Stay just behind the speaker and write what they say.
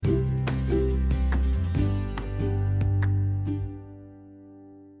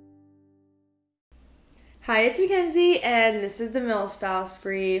Hi, it's Mackenzie, and this is the Milspouse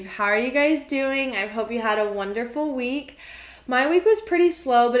Brief. How are you guys doing? I hope you had a wonderful week. My week was pretty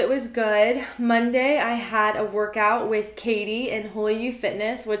slow, but it was good. Monday, I had a workout with Katie in Holy You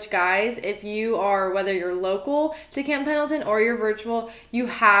Fitness, which, guys, if you are, whether you're local to Camp Pendleton or you're virtual, you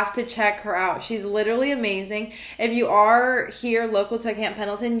have to check her out. She's literally amazing. If you are here local to Camp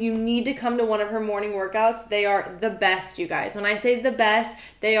Pendleton, you need to come to one of her morning workouts. They are the best, you guys. When I say the best,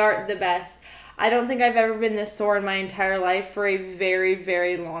 they are the best. I don't think I've ever been this sore in my entire life for a very,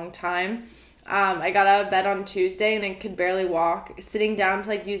 very long time. I got out of bed on Tuesday and I could barely walk. Sitting down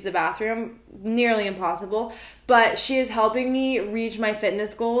to use the bathroom, nearly impossible. But she is helping me reach my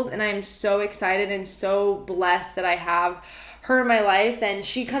fitness goals, and I'm so excited and so blessed that I have her in my life. And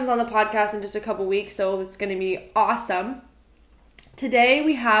she comes on the podcast in just a couple weeks, so it's going to be awesome. Today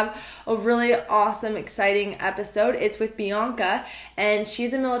we have a really awesome, exciting episode. It's with Bianca, and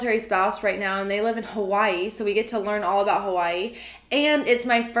she's a military spouse right now, and they live in Hawaii, so we get to learn all about Hawaii. And it's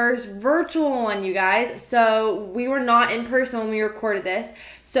my first virtual one, you guys. So we were not in person when we recorded this.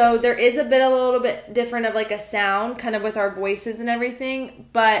 So there is a little bit different of a sound, kind of with our voices and everything,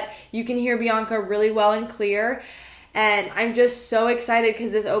 but you can hear Bianca really well and clear. And I'm just so excited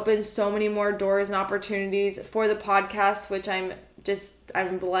because this opens so many more doors and opportunities for the podcast, which I'm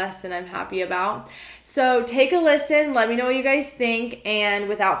blessed and I'm happy about. So take a listen, let me know what you guys think, and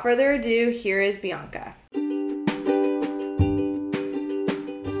without further ado, here is Bianca.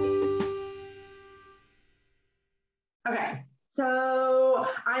 Okay, so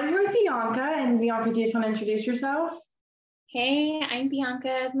I'm here with Bianca, and Bianca, do you just want to introduce yourself? Hey, I'm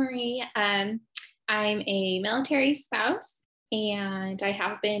Bianca Marie. I'm a military spouse, and I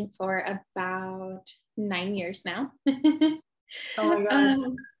have been for about 9 years now. Oh my gosh.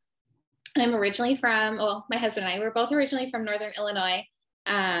 I'm originally from, my husband and I were both originally from Northern Illinois,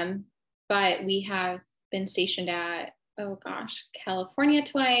 but we have been stationed at, California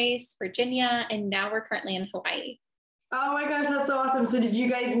twice, Virginia, and now we're currently in Hawaii. Oh my gosh, that's so awesome. So did you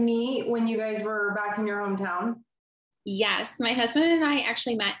guys meet when you guys were back in your hometown? Yes, my husband and I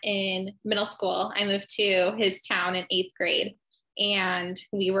actually met in middle school. I moved to his town in 8th grade. And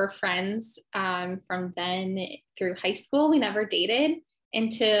we were friends from then through high school. We never dated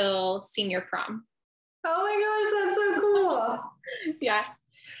until senior prom. Oh my gosh, that's so cool. Yeah.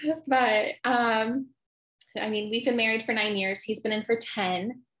 But we've been married for 9 years. He's been in for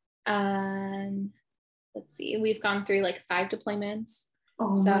 10. Let's see, we've gone through 5 deployments.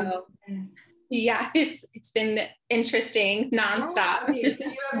 Oh, so yeah, it's been interesting nonstop. Oh, okay. So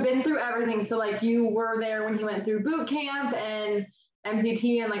you have been through everything. So you were there when he went through boot camp and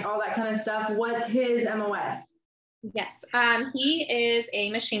MCT and all that kind of stuff. What's his MOS? Yes, he is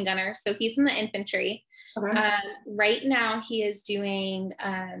a machine gunner. So he's in the infantry. Okay. Right now he is doing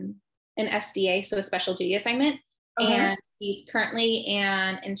an SDA, so a special duty assignment. Okay. And he's currently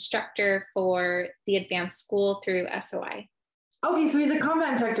an instructor for the advanced school through SOI. Okay, so he's a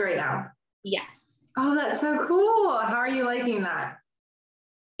combat instructor right now. Yes. Oh, that's so cool. How are you liking that?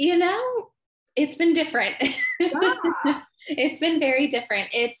 It's been different. Yeah. It's been very different.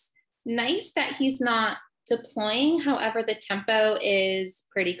 It's nice that he's not deploying. However, the tempo is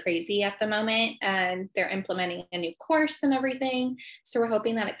pretty crazy at the moment, and they're implementing a new course and everything. So we're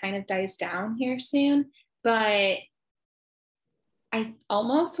hoping that it kind of dies down here soon. But I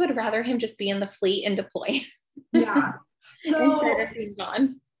almost would rather him just be in the fleet and deploy. Yeah. So instead of being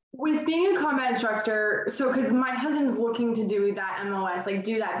gone. With being a combat instructor, so because my husband's looking to do that MOS,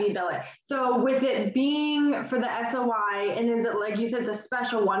 do that, be billet. So with it being for the SOI, and is it like you said, it's a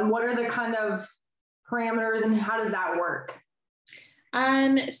special one, what are the kind of parameters and how does that work?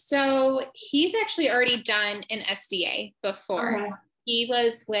 So he's actually already done an SDA before. Okay. He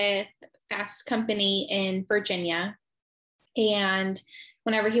was with Fast Company in Virginia, and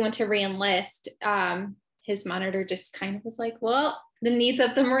whenever he went to re-enlist, his monitor just kind of was like, well, the needs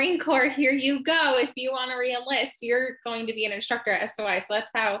of the Marine Corps, here you go. If you want to re-enlist, you're going to be an instructor at SOI. So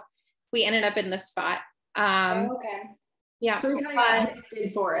that's how we ended up in this spot. Okay. Yeah. So he kind of got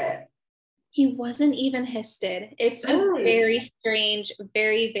histed for it. He wasn't even histed. It's a very strange,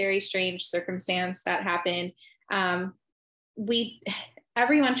 very, very strange circumstance that happened.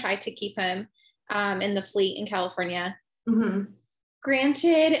 Everyone tried to keep him in the fleet in California. Mm-hmm.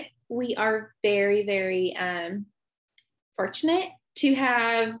 Granted, we are very, very fortunate to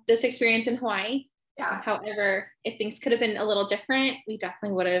have this experience in Hawaii. Yeah. However, if things could have been a little different, we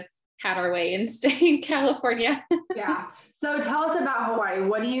definitely would have had our way and stayed in California. Yeah. So tell us about Hawaii.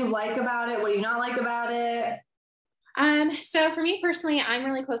 What do you like about it? What do you not like about it? So for me personally, I'm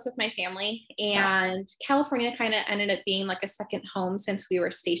really close with my family, and California kind of ended up being like a second home since we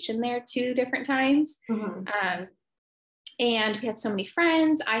were stationed there 2 different times. And we had so many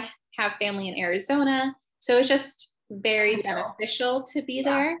friends. I have family in Arizona, so it's just very beneficial to be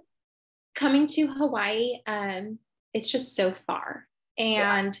there. Coming to Hawaii, it's just so far,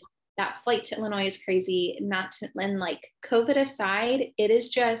 and that flight to Illinois is crazy. And like COVID aside, it is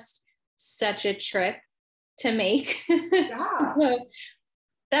just such a trip to make. So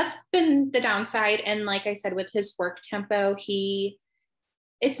that's been the downside. And like I said, with his work tempo,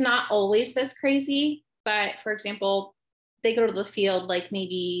 it's not always this crazy, but for example, they go to the field like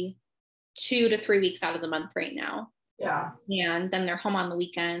maybe 2 to 3 weeks out of the month right now. And then they're home on the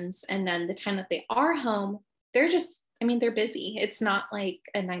weekends. And then the time that they are home, they're busy. It's not like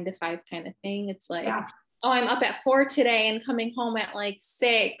a 9 to 5 kind of thing. It's like, oh, I'm up at 4 today and coming home at like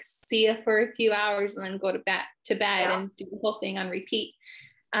 6, see you for a few hours and then go to bed and do the whole thing on repeat.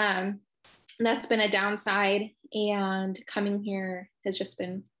 That's been a downside. And coming here has just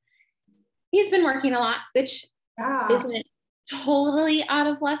he's been working a lot, which isn't totally out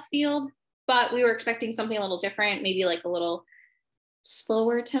of left field, but we were expecting something a little different, maybe like a little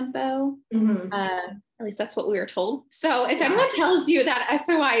slower tempo. At least that's what we were told. So if anyone tells you that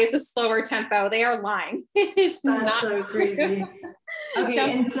SOI is a slower tempo, they are lying. It is not so crazy.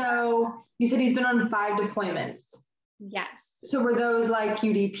 Okay, and so you said he's been on 5 deployments. Yes. So were those like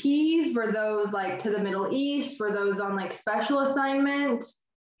UDPs? Were those like to the Middle East? Were those on like special assignment?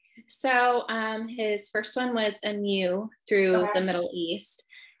 So his first one was a MU through the Middle East.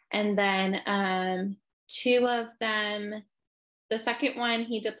 And then 2 of them, the second one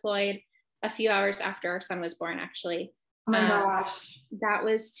he deployed a few hours after our son was born, actually. Oh my gosh. That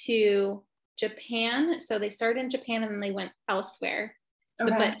was to Japan. So they started in Japan and then they went elsewhere. So,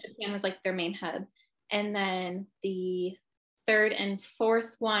 but Japan was like their main hub. And then the 3rd and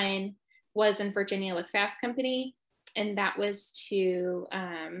 4th one was in Virginia with Fast Company. And that was to,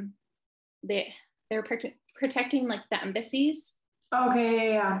 they were protecting like the embassies.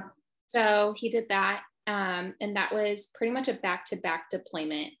 Okay, yeah. So he did that. And that was pretty much a back-to-back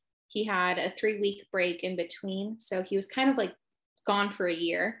deployment. He had a 3-week break in between. So he was kind of like gone for a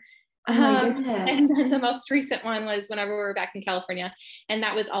year. Oh my goodness. And then the most recent one was whenever we were back in California. And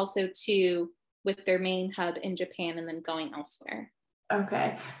that was also with their main hub in Japan and then going elsewhere.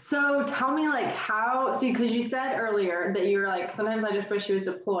 Okay. So tell me like because you said earlier that you were like, sometimes I just wish he was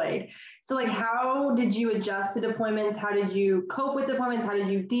deployed. So like, how did you adjust to deployments? How did you cope with deployments? How did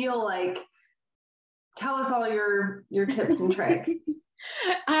you deal? Like, tell us all your tips and tricks.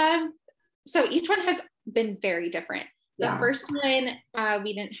 So each one has been very different. The first one,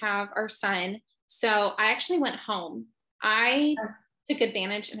 we didn't have our son. So I actually went home. I took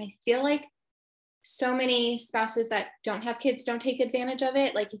advantage, and I feel like so many spouses that don't have kids don't take advantage of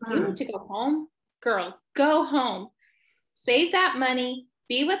it. Like if you need to go home, girl, go home, save that money,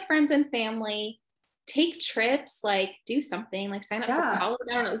 be with friends and family, take trips, like do something, like sign up for college,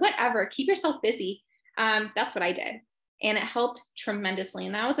 I don't know, whatever, keep yourself busy. That's what I did. And it helped tremendously.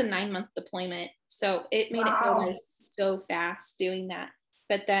 And that was a 9-month deployment. So it made it go by so fast doing that.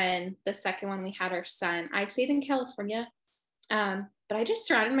 But then the second one, we had our son. I stayed in California, but I just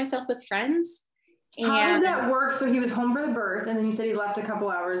surrounded myself with friends. How did that work? So he was home for the birth, and then you said he left a couple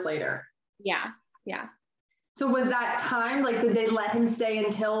hours later. Yeah. So was that time, like, did they let him stay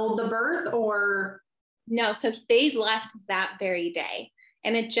until the birth or? No, so they left that very day.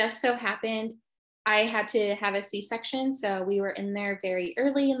 And it just so happened I had to have a C-section. So we were in there very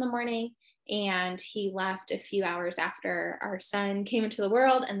early in the morning, and he left a few hours after our son came into the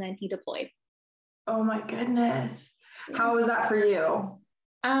world, and then he deployed. Oh my goodness. Yeah. How was that for you?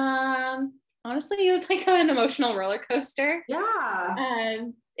 Honestly, it was like an emotional roller coaster. Yeah.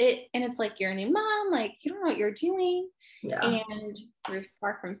 It's like you're a new mom, like you don't know what you're doing. Yeah. And you're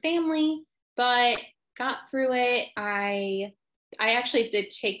far from family, but got through it. I actually did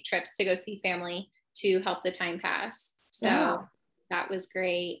take trips to go see family to help the time pass. So that was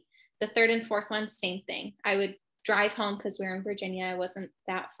great. The 3rd and 4th one, same thing. I would drive home because we were in Virginia. It wasn't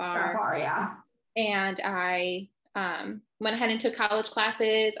that far. Yeah. And I went ahead and took college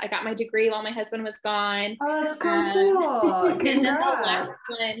classes. I got my degree while my husband was gone. Oh, that's cool. And then the last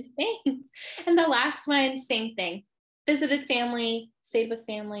one, thanks. And the last one, same thing. Visited family, stayed with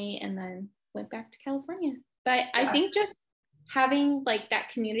family, and then went back to California. But I think just having like that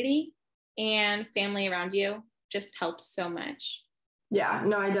community and family around you just helps so much. Yeah,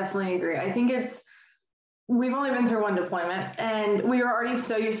 no, I definitely agree. I think it's we've only been through one deployment, and we were already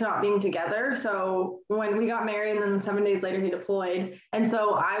so used to not being together. So when we got married, and then 7 days later he deployed, and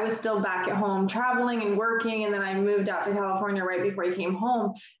so I was still back at home traveling and working, and then I moved out to California right before he came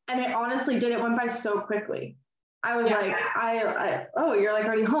home, and it honestly did. It went by so quickly. I was like, oh, you're like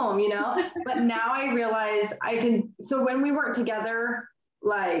already home, you know? But now I realize I can. So when we weren't together,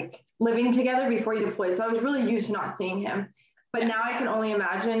 like living together before he deployed, so I was really used to not seeing him. But now I can only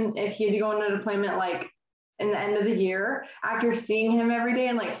imagine if he had to go on a deployment like in the end of the year, after seeing him every day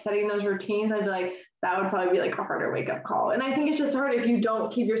and like setting those routines, I'd be like, that would probably be like a harder wake up call. And I think it's just hard if you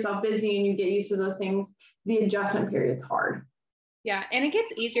don't keep yourself busy and you get used to those things. The adjustment period's hard. Yeah, and it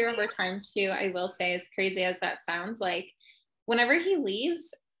gets easier over time too. I will say, as crazy as that sounds, like whenever he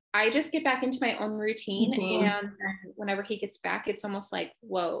leaves, I just get back into my own routine. And whenever he gets back, it's almost like,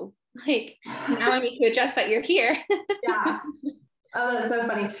 whoa, like now I need to adjust that you're here. Yeah. Oh, that's so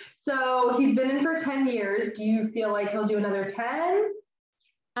funny. So he's been in for 10 years. Do you feel like he'll do another 10?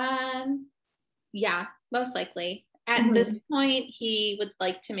 Yeah, most likely. At this point, he would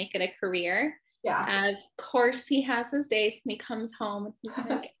like to make it a career. Yeah. Of course, he has his days when he comes home and he's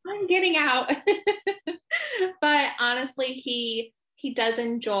like, I'm getting out. But honestly, he does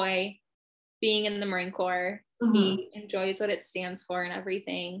enjoy being in the Marine Corps. He enjoys what it stands for and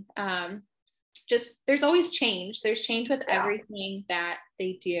everything. Just there's always change. There's change with everything that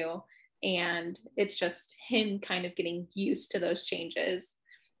they do. And it's just him kind of getting used to those changes,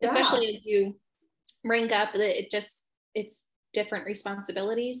 especially as you rank up. It's different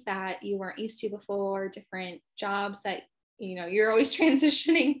responsibilities that you weren't used to before, different jobs that, you know, you're always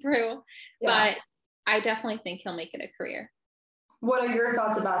transitioning through. But I definitely think he'll make it a career. What are your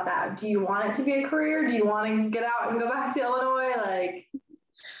thoughts about that? Do you want it to be a career? Do you want to get out and go back to Illinois? Like,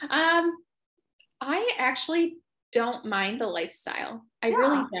 I actually don't mind the lifestyle. I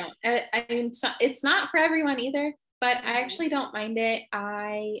really don't. I mean, it's not for everyone either, but I actually don't mind it.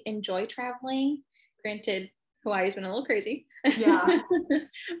 I enjoy traveling. Granted, Hawaii's been a little crazy. Yeah.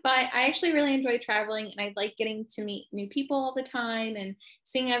 But I actually really enjoy traveling, and I like getting to meet new people all the time and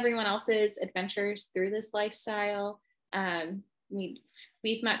seeing everyone else's adventures through this lifestyle.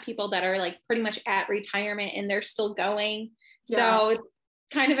 We've met people that are like pretty much at retirement and they're still going. So it's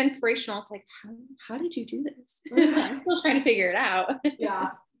kind of inspirational. It's like, how did you do this? I'm still trying to figure it out. Yeah.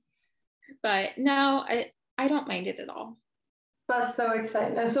 But no, I don't mind it at all. That's so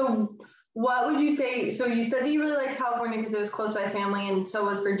exciting. So what would you say? So you said that you really liked California because it was close by family, and so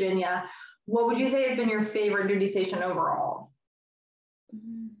was Virginia. What would you say has been your favorite duty station overall?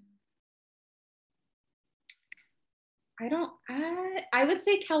 I would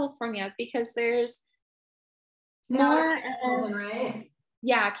say California, because there's more. Camp Pendleton, right?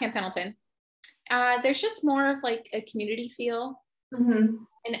 Yeah, Camp Pendleton. There's just more of like a community feel, and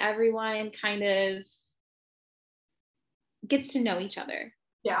everyone kind of gets to know each other.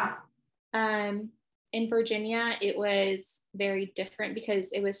 Yeah. In Virginia, it was very different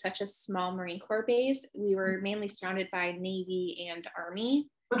because it was such a small Marine Corps base. We were mainly surrounded by Navy and Army.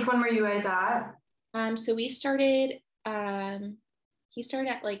 Which one were you guys at? So we started, he started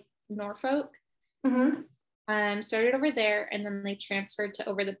at like Norfolk. Started over there, and then they transferred to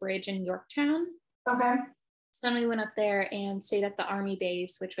over the bridge in Yorktown. Okay. So then we went up there and stayed at the Army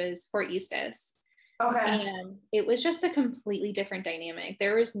base, which was Fort Eustis. Okay. And it was just a completely different dynamic.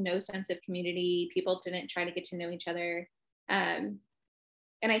 There was no sense of community. People didn't try to get to know each other. And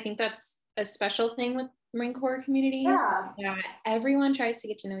I think that's a special thing with Marine Corps communities, that everyone tries to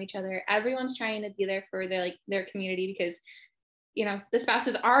get to know each other. Everyone's trying to be there for their community, because, you know, the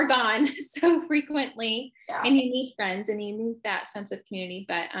spouses are gone so frequently, and you need friends and you need that sense of community.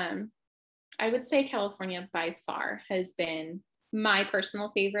 But I would say California by far has been my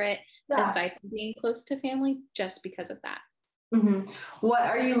personal favorite, aside from being close to family, just because of that. What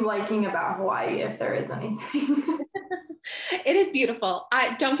are you liking about Hawaii, if there is anything? It is beautiful.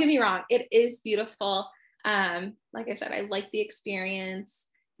 Don't get me wrong, it is beautiful. Like I said, I like the experience.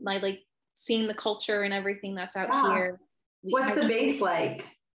 I like seeing the culture and everything that's out here. What's the base like?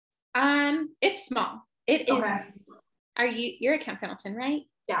 It's small. It is. You're at Camp Pendleton, right?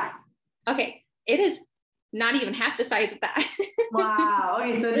 Yeah. Okay. It is not even half the size of that. Wow.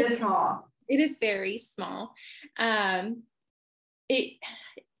 Okay, so it is small. It is very small. There's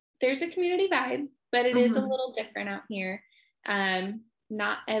a community vibe, but it is a little different out here.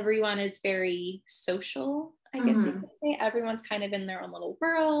 Not everyone is very social, I guess you could say. Everyone's kind of in their own little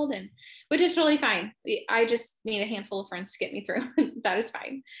world, and which is really fine. I just need a handful of friends to get me through. That is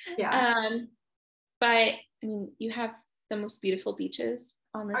fine. Yeah. But I mean, you have the most beautiful beaches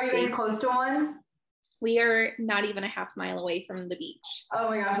on the state. Are you guys close to one? We are not even a half mile away from the beach. Oh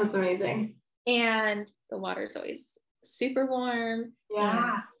my gosh, that's amazing. and the water is always super warm and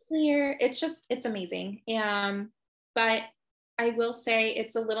Yeah. clear. It's amazing. But I will say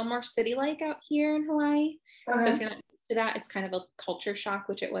it's a little more city-like out here in Hawaii. So if Okay. you're not used to that, it's kind of a culture shock,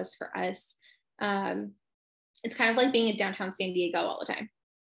 which it was for us. It's kind of like being in downtown San Diego all the time.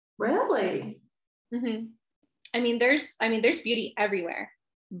 Really? Mm-hmm. There's beauty everywhere,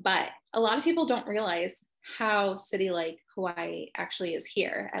 but a lot of people don't realize how city-like Hawaii actually is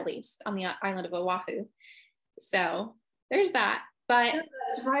here, at least on the island of Oahu. So there's that. But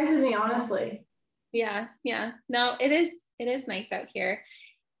That surprises me, honestly. yeah. No, it is nice out here.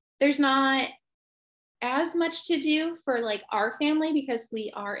 There's not as much to do for like our family because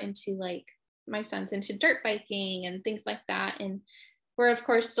we are into like my son's into dirt biking and things like that. And we're of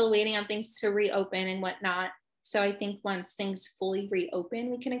course still waiting on things to reopen and whatnot. So I think once things fully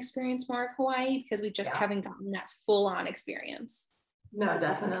reopen, we can experience more of Hawaii because we just haven't gotten that full on experience. No,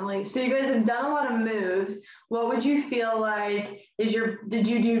 definitely. So you guys have done a lot of moves. What would you feel like did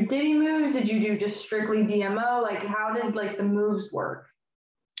you do Diddy moves? Did you do just strictly DMO? Like how did like the moves work?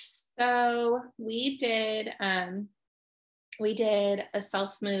 So we did a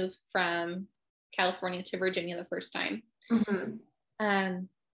self move from California to Virginia the first time. Mm-hmm.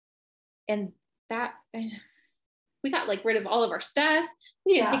 And that we got like rid of all of our stuff.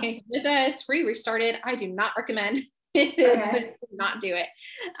 We didn't take anything with us. We restarted. I do not recommend it. Not do it.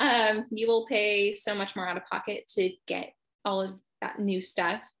 You will pay so much more out of pocket to get all of that new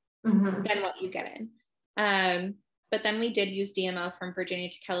stuff than what you get in. But then we did use DMO from Virginia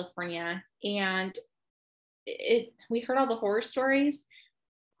to California, and we heard all the horror stories.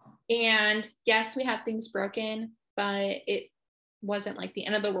 And yes, we had things broken, but it wasn't like the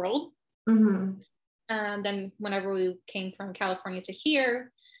end of the world. Then whenever we came from California to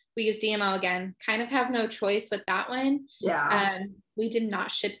here, we used DMO again. Kind of have no choice with that one. We did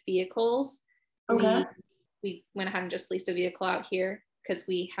not ship vehicles. Okay. We went ahead and just leased a vehicle out here because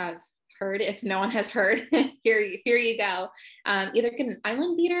we have heard, if no one has heard, here you go. Either get an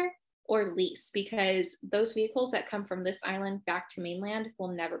island beater or lease, because those vehicles that come from this island back to mainland will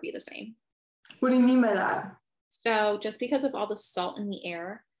never be the same. What do you mean by that? So just because of all the salt in the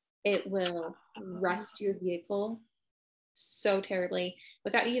air, it will rust your vehicle so terribly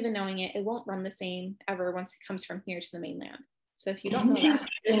without you even knowing it. It won't run the same ever once it comes from here to the mainland. So if you don't know that,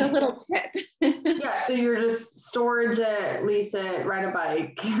 it's a little tip. Yeah, so you're just storage it, lease it, ride a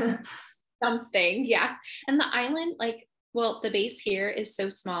bike. Something, yeah. And the island, the base here is so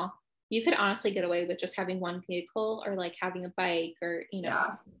small. You could honestly get away with just having one vehicle or like having a bike or,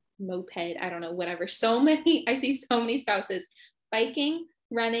 moped, I don't know, whatever. I see so many spouses biking,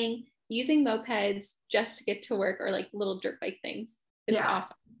 running, using mopeds just to get to work, or like little dirt bike things. It's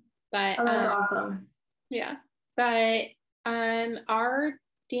awesome. But that's awesome. Yeah. But our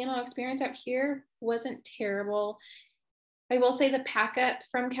DMO experience out here wasn't terrible. I will say the pack up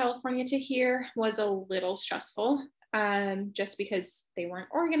from California to here was a little stressful, just because they weren't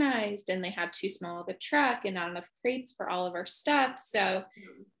organized and they had too small of a truck and not enough crates for all of our stuff. So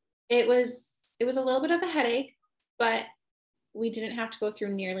it was a little bit of a headache, but we didn't have to go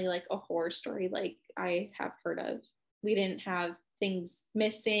through nearly like a horror story like I have heard of. We didn't have things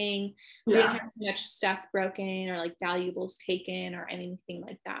missing. We didn't have much stuff broken or like valuables taken or anything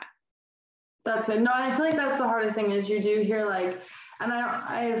like that. That's good. No, I feel like that's the hardest thing is you do hear like, and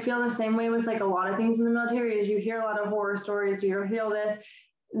I feel the same way with like a lot of things in the military is you hear a lot of horror stories, you hear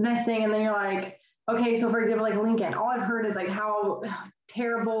this thing, and then you're like, okay, so for example, like Lincoln, all I've heard is like how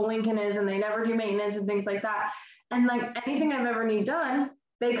terrible Lincoln is and they never do maintenance and things like that. And like anything I've ever need done,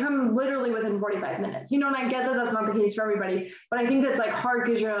 they come literally within 45 minutes, and I get that that's not the case for everybody, but I think that's like hard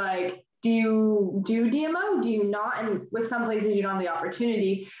because you're like, do you do DMO? Do you not? And with some places you don't have the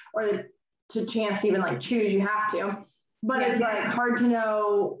opportunity or the chance to even like choose, you have to, but it's like hard to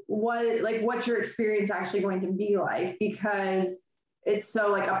know what's your experience actually going to be like, because it's so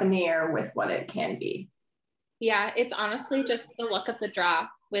like up in the air with what it can be. Yeah, it's honestly just the luck of the draw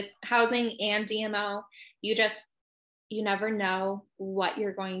with housing and DMO. You never know what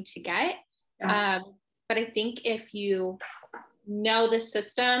you're going to get. But I think if you know the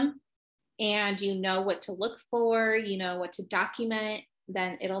system and you know what to look for, what to document,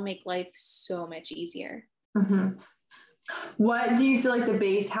 then it'll make life so much easier. What do you feel like the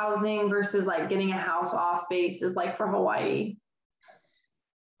base housing versus like getting a house off base is like for Hawaii?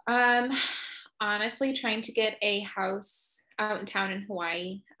 Honestly, trying to get a house out in town in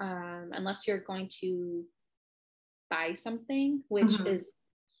Hawaii, unless you're going to buy something, which is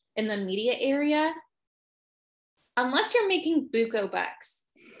in the immediate area, unless you're making buco bucks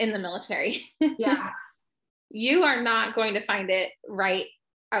in the military. You are not going to find it right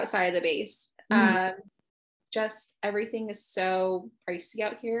outside of the base. Just everything is so pricey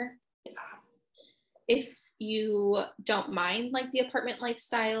out here. If you don't mind like the apartment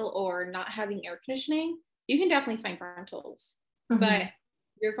lifestyle or not having air conditioning, you can definitely find rentals, but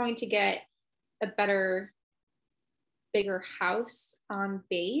you're going to get a better, bigger house on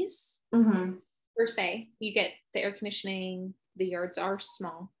base per se. You get the air conditioning, the yards are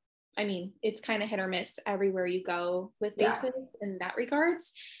small. I mean, it's kind of hit or miss everywhere you go with bases in that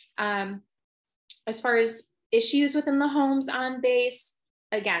regards. As far as issues within the homes on base,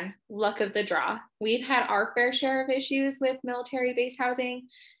 again, luck of the draw. We've had our fair share of issues with military base housing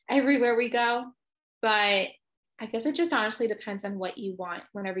everywhere we go, but I guess it just honestly depends on what you want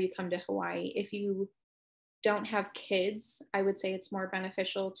whenever you come to Hawaii. If you don't have kids, I would say it's more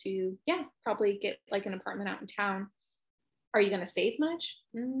beneficial to, probably get like an apartment out in town. Are you going to save much?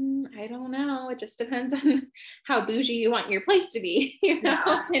 I don't know. It just depends on how bougie you want your place to be, and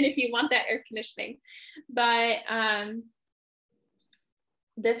if you want that air conditioning. But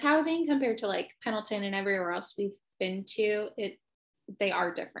this housing compared to like Pendleton and everywhere else we've been to, they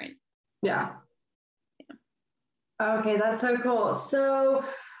are different. Yeah. Okay, that's so cool. So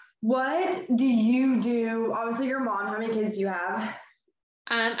what do you do? Obviously your mom, how many kids do you have?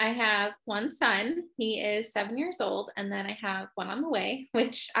 I have one son. He is 7 years old. And then I have one on the way,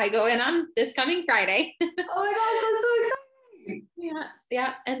 which I go in on this coming Friday. Oh my gosh, that's so exciting.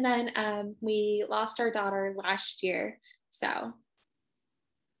 Yeah. And then we lost our daughter last year. So.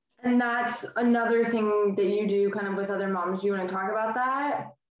 And that's another thing that you do kind of with other moms. Do you want to talk about that?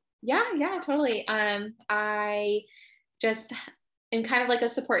 Yeah, totally. I just am kind of like a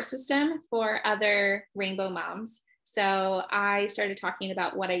support system for other rainbow moms. So I started talking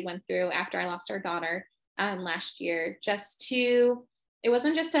about what I went through after I lost our daughter last year, it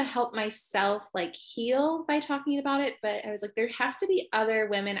wasn't just to help myself like heal by talking about it, but I was like, there has to be other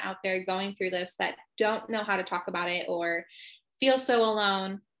women out there going through this that don't know how to talk about it or feel so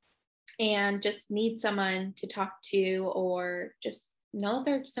alone and just need someone to talk to or just know that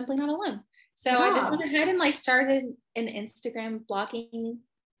they're simply not alone. So I just went ahead and like started an Instagram blogging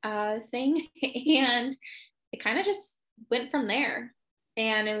thing, and it kind of just went from there.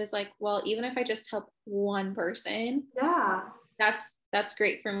 And it was like, well, even if I just help one person, that's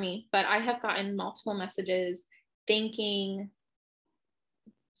great for me. But I have gotten multiple messages thanking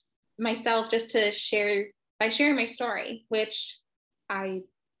myself just to share by sharing my story, which I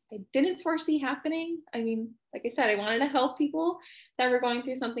didn't foresee happening. I mean, like I said, I wanted to help people that were going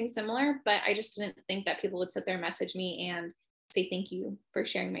through something similar, but I just didn't think that people would sit there and message me and say thank you for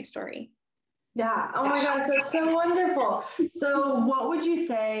sharing my story. Yeah. Oh my gosh, that's so wonderful. So what would you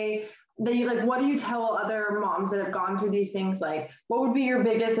say that you like, what do you tell other moms that have gone through these things? Like, what would be your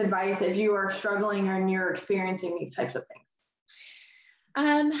biggest advice if you are struggling and you're experiencing these types of things?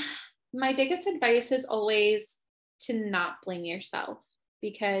 My biggest advice is always to not blame yourself,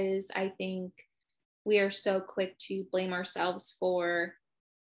 because I think we are so quick to blame ourselves for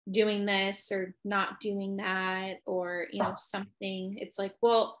doing this or not doing that, or, something. It's like,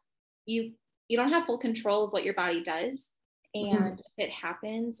 well, you don't have full control of what your body does. And if it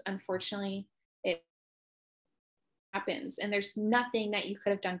happens, unfortunately, it happens. And there's nothing that you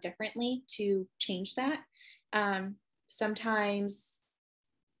could have done differently to change that. Sometimes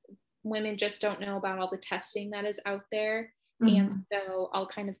women just don't know about all the testing that is out there. And so I'll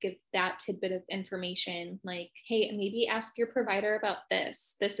kind of give that tidbit of information, like, hey, maybe ask your provider about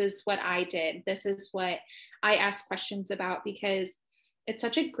this. This is what I did. This is what I asked questions about, because it's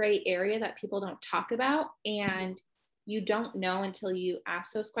such a gray area that people don't talk about. And you don't know until you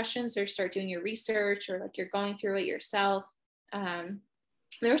ask those questions or start doing your research, or like you're going through it yourself. There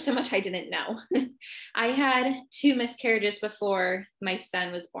was so much I didn't know. I had 2 miscarriages before my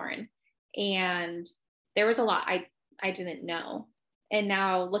son was born, and there was a lot I didn't know. And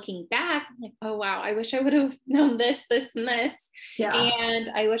now looking back, I'm like, oh wow, I wish I would have known this, and this. Yeah.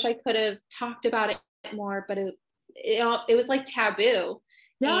 And I wish I could have talked about it more, but it was like taboo.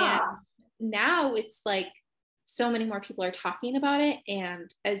 Yeah. And now it's like so many more people are talking about it.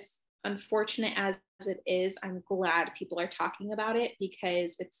 And as unfortunate as it is, I'm glad people are talking about it,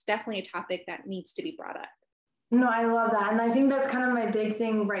 because it's definitely a topic that needs to be brought up. No, I love that. And I think that's kind of my big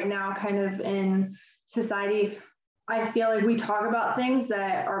thing right now, kind of in society. I feel like we talk about things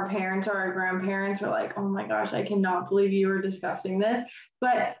that our parents or our grandparents are like, oh my gosh, I cannot believe you were discussing this.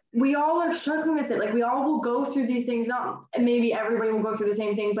 But we all are struggling with it. Like, we all will go through these things. Not maybe everybody will go through the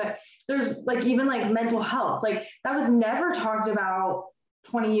same thing, but there's like even like mental health. Like, that was never talked about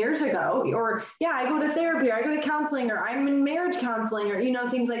 20 years ago, or I go to therapy, or I go to counseling, or I'm in marriage counseling, or,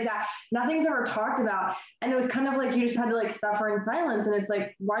 things like that. Nothing's ever talked about. And it was kind of like, you just had to like suffer in silence. And it's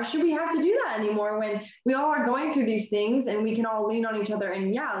like, why should we have to do that anymore when we all are going through these things and we can all lean on each other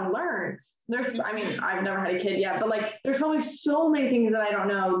and learn. I mean, I've never had a kid yet, but like, there's probably so many things that I don't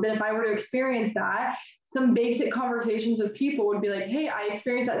know that if I were to experience that, some basic conversations with people would be like, hey, I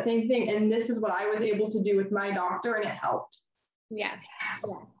experienced that same thing. And this is what I was able to do with my doctor, and it helped. Yes.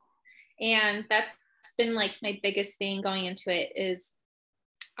 Yeah. And that's been like my biggest thing going into it is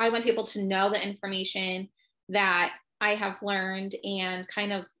I want people to know the information that I have learned and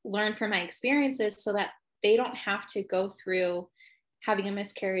kind of learn from my experiences so that they don't have to go through having a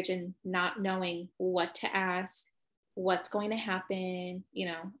miscarriage and not knowing what to ask, what's going to happen,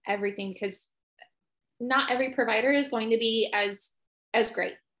 everything, because not every provider is going to be as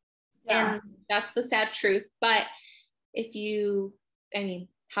great. Yeah. And that's the sad truth. But if you,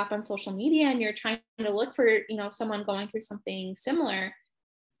 hop on social media and you're trying to look for, someone going through something similar,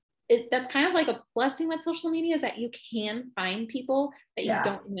 that's kind of like a blessing with social media, is that you can find people that you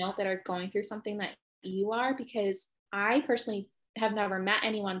don't know that are going through something that you are, because I personally have never met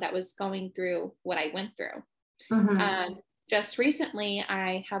anyone that was going through what I went through. Mm-hmm. Just recently,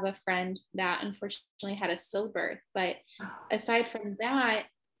 I have a friend that unfortunately had a stillbirth, but aside from that,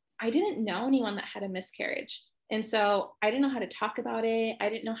 I didn't know anyone that had a miscarriage. And so I didn't know how to talk about it. I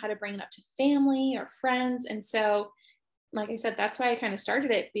didn't know how to bring it up to family or friends. And so, like I said, that's why I kind of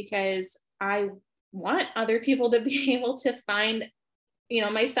started it, because I want other people to be able to find,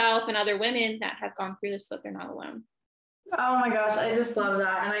 myself and other women that have gone through this so that they're not alone. Oh my gosh, I just love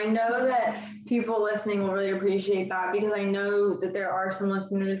that. And I know that people listening will really appreciate that, because I know that there are some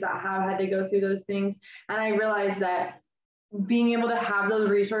listeners that have had to go through those things. And I realize that being able to have those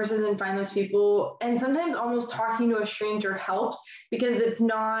resources and find those people, and sometimes almost talking to a stranger helps, because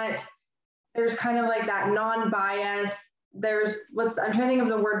there's kind of like that non-bias. I'm trying to think of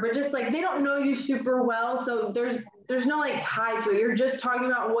the word, but just like, they don't know you super well. So there's no like tie to it. You're just talking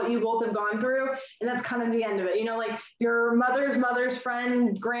about what you both have gone through. And that's kind of the end of it. Like your mother's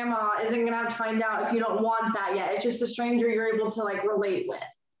friend, grandma isn't going to have to find out if you don't want that yet. It's just a stranger you're able to like relate with.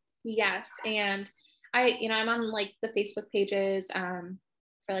 Yes. And I'm on like the Facebook pages,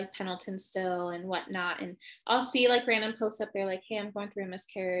 for like Pendleton still and whatnot. And I'll see like random posts up there like, hey, I'm going through a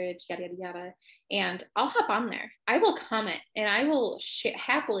miscarriage, yada, yada, yada. And I'll hop on there. I will comment and I will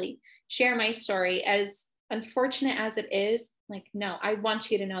happily share my story, as unfortunate as it is. Like, no, I want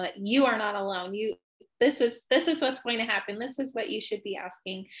you to know that you are not alone. This is what's going to happen. This is what you should be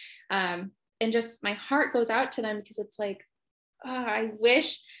asking. And just my heart goes out to them, because it's like, I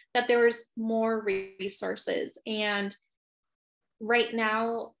wish that there was more resources. And right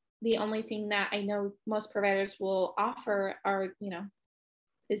now, the only thing that I know most providers will offer are,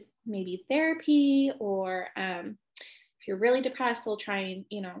 is maybe therapy, or if you're really depressed, they'll try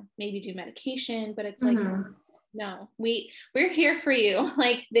and, maybe do medication, but it's like, no, we're here for you.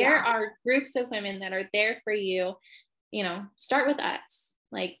 Like, there are groups of women that are there for you, start with us.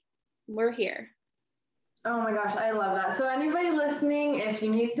 Like, we're here. Oh my gosh, I love that. So anybody listening, if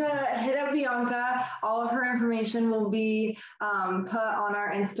you need to hit up Bianca, all of her information will be put on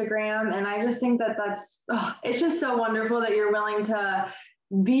our Instagram. And I just think that it's just so wonderful that you're willing to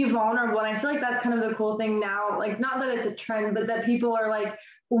be vulnerable. And I feel like that's kind of the cool thing now, like, not that it's a trend, but that people are like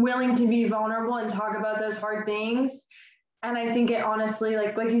willing to be vulnerable and talk about those hard things. And I think it honestly,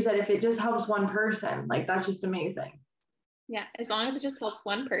 like you said, if it just helps one person, like, that's just amazing. Yeah, as long as it just helps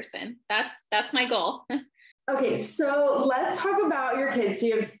one person, that's my goal. Okay, so let's talk about your kids. So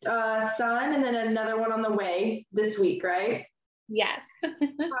you have a son and then another one on the way this week, right? Yes. How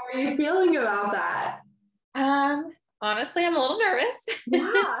are you feeling about that? Honestly, I'm a little nervous.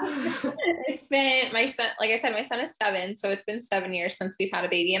 Yeah. It's been, my son, like I said, my son is 7, so it's been 7 years since we've had a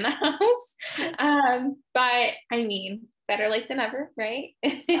baby in the house. But I mean, better late than never, right?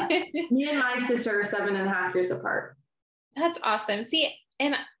 Yeah. Me and my sister are 7.5 years apart. That's awesome. See,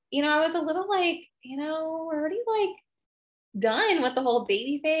 and I was a little like, we're already like done with the whole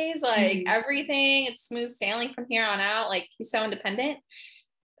baby phase, like everything, it's smooth sailing from here on out. Like, he's so independent.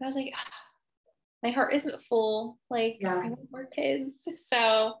 But I was like, my heart isn't full. Like, I want more kids.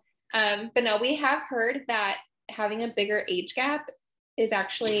 So, but no, we have heard that having a bigger age gap is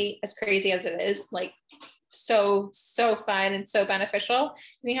actually, as crazy as it is, like so fun and so beneficial.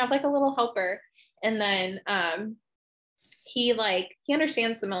 And you have like a little helper. And then he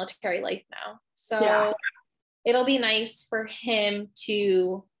understands the military life now. So it'll be nice for him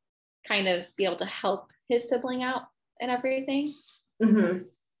to kind of be able to help his sibling out and everything. Mm-hmm.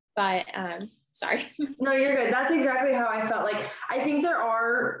 But sorry. No, you're good. That's exactly how I felt. Like, I think there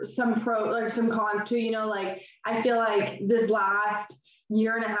are some some cons too, like, I feel like this last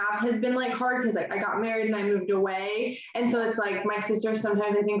year and a half has been like hard because like I got married and I moved away. And so it's like my sister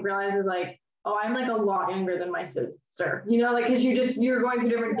sometimes I think realizes like, oh, I'm like a lot younger than my sister, like, cause you're going through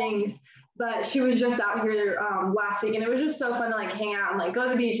different things. But she was just out here last week and it was just so fun to like hang out and like go to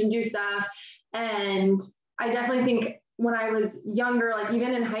the beach and do stuff. And I definitely think when I was younger, like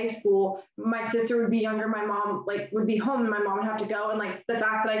even in high school, my sister would be younger, my mom like would be home and my mom would have to go. And like the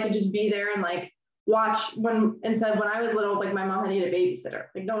fact that I could just be there and like watch instead when I was little, like my mom had to get a babysitter,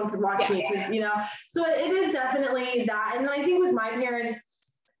 like no one could watch me because, so it is definitely that. And then I think with my parents,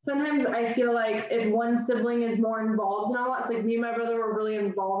 sometimes I feel like if one sibling is more involved in a lot, it's like me and my brother were really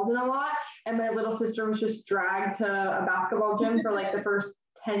involved in a lot. And my little sister was just dragged to a basketball gym for like the first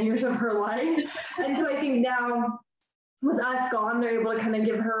 10 years of her life. And so I think now with us gone, they're able to kind of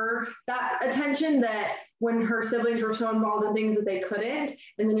give her that attention that when her siblings were so involved in things that they couldn't.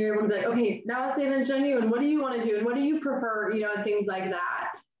 And then you're able to be like, okay, now let's pay attention on you. And what do you want to do? And what do you prefer? And things like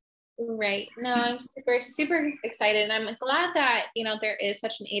that. Right. No, I'm super, super excited. And I'm glad that, there is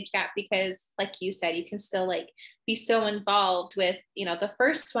such an age gap because like you said, you can still like be so involved with, the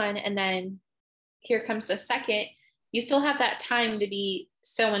first one. And then here comes the second, you still have that time to be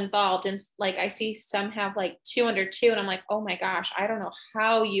so involved. And like, I see some have like 2 under 2 and I'm like, oh my gosh, I don't know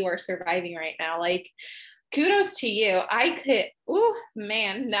how you are surviving right now. Like, kudos to you. I could,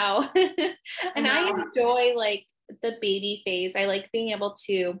 man, no. And I enjoy like the baby phase. I like being able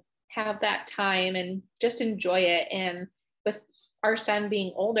to have that time and just enjoy it. And with our son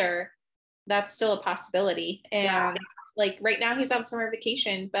being older, that's still a possibility. And like right now he's on summer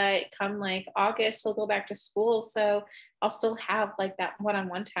vacation, but come like August, he'll go back to school. So I'll still have like that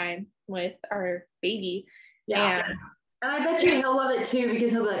one-on-one time with our baby. Yeah. And I bet you he'll love it too,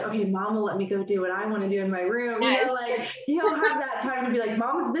 because he'll be like, okay, mom will let me go do what I want to do in my room. Like he'll have that time to be like,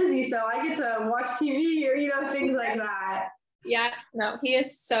 mom's busy, so I get to watch TV or, things like that. Yeah, no, he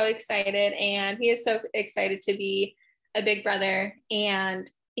is so excited and he is so excited to be a big brother. And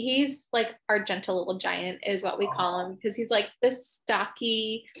he's like our gentle little giant is what we call him, because he's like this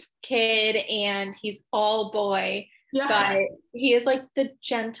stocky kid and he's all boy. Yeah. But he is like the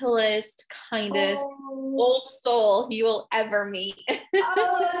gentlest, kindest old soul you will ever meet.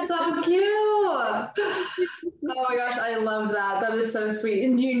 Oh, that's so cute. Oh my gosh, I love that. That is so sweet.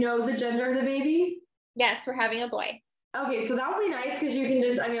 And do you know the gender of the baby? Yes, we're having a boy. Okay, so that would be nice because you can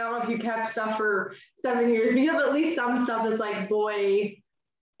just, I don't know if you kept stuff for 7 years, but you have at least some stuff that's like boy.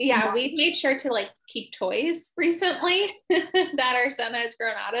 Yeah, we've made sure to like keep toys recently that our son has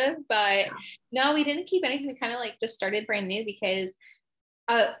grown out of, but no, we didn't keep anything. We kind of like just started brand new because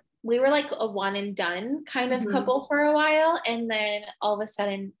we were like a one and done kind of couple for a while. And then all of a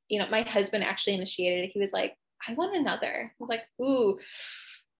sudden, my husband actually initiated it. He was like, I want another. I was like, ooh,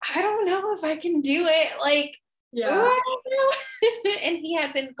 I don't know if I can do it. Like, yeah. Ooh, I don't know. And he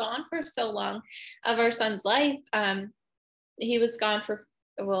had been gone for so long of our son's life. He was gone for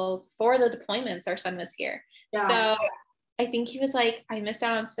the deployments, our son was here. Yeah. So I think he was like, I missed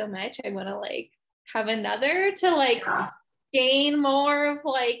out on so much. I want to like have another to like gain more of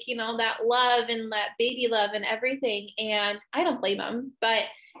like, that love and that baby love and everything. And I don't blame him, but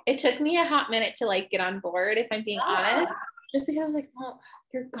it took me a hot minute to like get on board, if I'm being honest, just because I was like, well,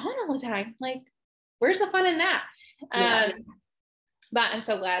 you're gone all the time. Like, where's the fun in that? But I'm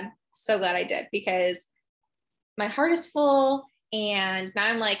so glad I did, because my heart is full. And now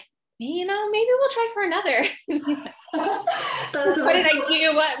I'm like, maybe we'll try for another. What did I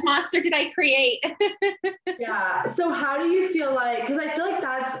do? What monster did I create? Yeah. So how do you feel like, because I feel like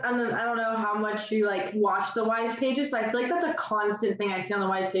that's, I don't know how much you like watch the Wise pages, but I feel like that's a constant thing I see on the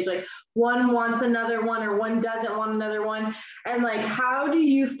Wise page. Like one wants another one or one doesn't want another one. And like, how do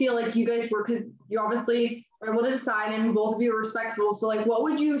you feel like you guys were, because you obviously were able to decide and both of you were respectful. So like, what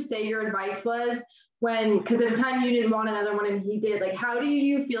would you say your advice was because at the time you didn't want another one and he did? Like, how do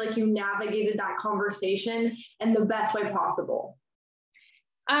you feel like you navigated that conversation in the best way possible?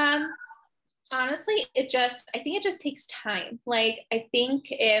 Honestly, I think it just takes time. Like, I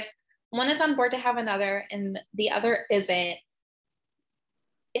think if one is on board to have another and the other isn't,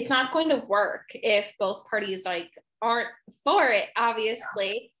 it's not going to work if both parties like aren't for it,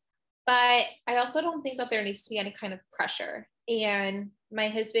 obviously. But I also don't think that there needs to be any kind of pressure. And my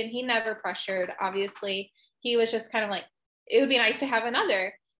husband, he never pressured, obviously. He was just kind of like, it would be nice to have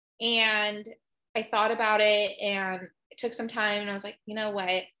another. And I thought about it and it took some time and I was like, you know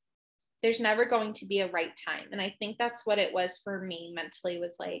what? There's never going to be a right time. And I think that's what it was for me mentally,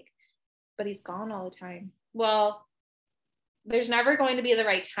 was like, but he's gone all the time. Well, there's never going to be the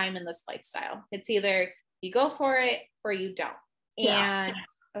right time in this lifestyle. It's either you go for it or you don't. Yeah. And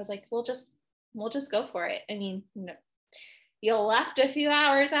I was like, we'll just go for it. I mean, no, you left a few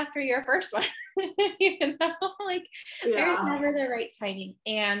hours after your first one, like there's never the right timing.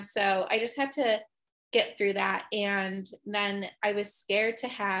 And so I just had to get through that. And then I was scared to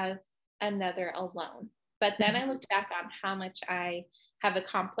have another alone. But then I looked back on how much I have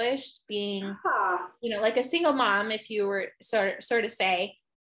accomplished being, like a single mom, if you were sort of say,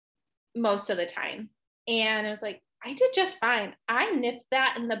 most of the time. And I was like, I did just fine. I nipped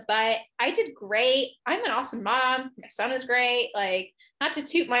that in the butt. I did great. I'm an awesome mom. My son is great. Like, not to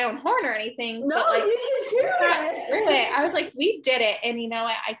toot my own horn or anything. No, but like, you should do it. I was like, we did it. And you know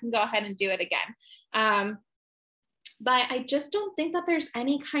what? I can go ahead and do it again. But I just don't think that there's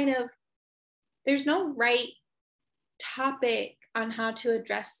no right topic on how to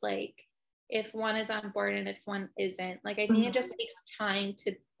address, like, if one is on board and if one isn't. Like, I think it just takes time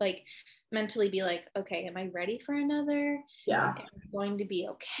to like mentally be like, okay, am I ready for another? Yeah. Am I going to be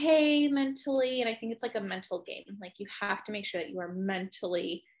okay mentally? And I think it's like a mental game. Like, you have to make sure that you are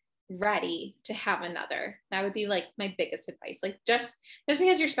mentally ready to have another. That would be like my biggest advice. Like, just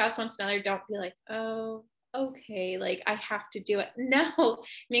because your spouse wants another, don't be like, oh, okay, like I have to do it. No,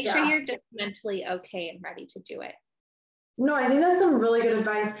 make sure you're just mentally okay and ready to do it. No, I think that's some really good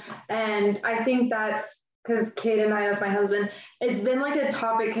advice. And I think that's because Kate and I, that's my husband, it's been like a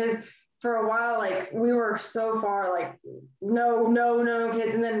topic because for a while, like we were so far like, no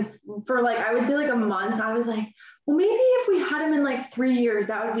kids. And then for like, I would say like a month, I was like, well, maybe if we had him in like 3 years,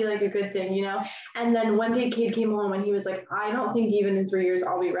 that would be like a good thing, you know? And then one day Kate came home and he was like, I don't think even in 3 years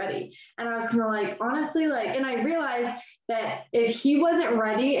I'll be ready. And I was kind of like, honestly, like, and I realized that if he wasn't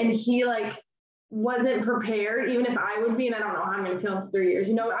ready and he like wasn't prepared, even if I would be, and I don't know how I'm going to feel in 3 years,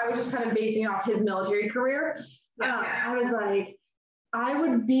 you know, I was just kind of basing it off his military career. I was like, I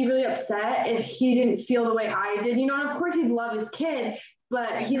would be really upset if he didn't feel the way I did, you know, and of course he'd love his kid,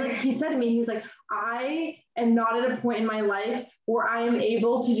 but he said to me, he was like, I am not at a point in my life where I am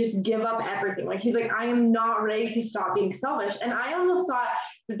able to just give up everything. Like, he's like, I am not ready to stop being selfish. And I almost thought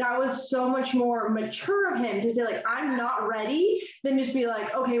that was so much more mature of him to say like, I'm not ready, than just be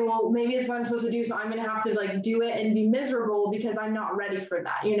like, okay, well, maybe it's what I'm supposed to do. So I'm going to have to like do it and be miserable because I'm not ready for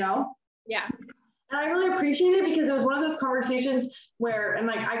that, you know? Yeah. And I really appreciate it because it was one of those conversations where, and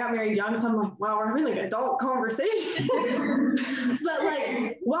like, I got married young, so I'm like, wow, we're having like adult conversation. But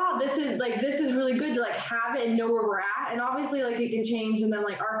like, wow, this is really good to like have it and know where we're at. And obviously like it can change. And then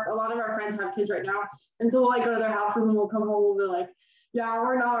like a lot of our friends have kids right now. And so we'll like go to their houses and we'll come home, we'll be like, yeah,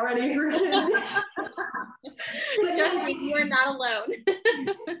 we're not ready for kids. But trust me, you are not alone.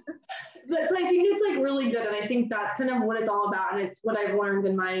 But so I think it's like really good. And I think that's kind of what it's all about. And it's what I've learned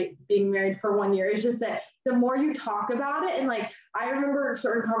in my being married for 1 year. It's just that the more you talk about it, and like, I remember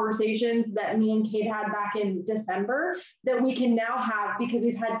certain conversations that me and Kate had back in December that we can now have because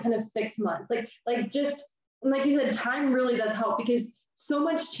we've had kind of 6 months. Like just like you said, time really does help because so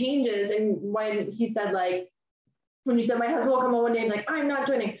much changes. And when he said like, when you said my husband will come on one day and be like, I'm not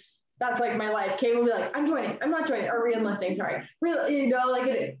joining, that's like my life. Kate will be like, I'm joining, I'm not joining, or re-enlisting, sorry. Really, you know, like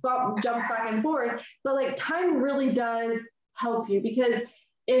it jumps back and forth. But like time really does help you because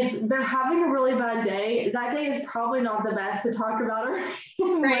if they're having a really bad day, that day is probably not the best to talk about her.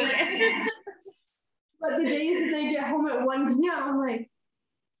 Right. But the days that they get home at 1 p.m., I'm like,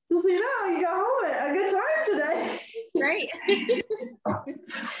 so you know, you got home at a good time today. Right.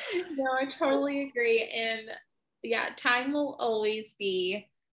 No, I totally agree. And yeah, time will always be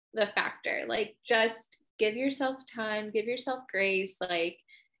the factor. Like, just give yourself time, give yourself grace. Like,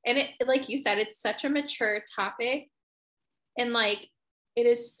 and it, like you said, it's such a mature topic. And like, it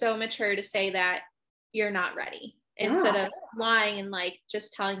is so mature to say that you're not ready instead of lying and like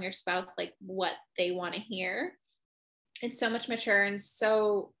just telling your spouse like what they want to hear. It's so much mature. And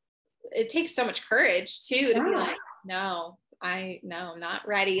so it takes so much courage too, to be like, no, I'm not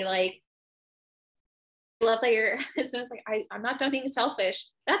ready. Like, I love that your husband was like, I'm not done being selfish.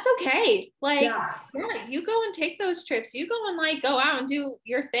 That's okay. Like, yeah, you go and take those trips. You go and like go out and do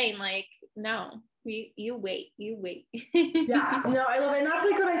your thing. Like, no, you wait. Yeah, no, I love it. And that's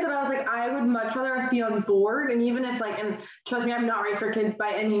like what I said. I was like, I would much rather us be on board. And even if like, and trust me, I'm not ready for kids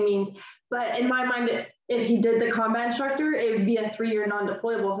by any means, but in my mind, if he did the combat instructor, it would be a 3-year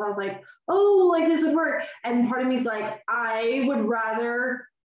non-deployable. So I was like, oh, like this would work. And part of me is like, I would rather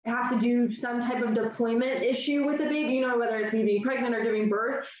have to do some type of deployment issue with the baby, you know, whether it's me being pregnant or giving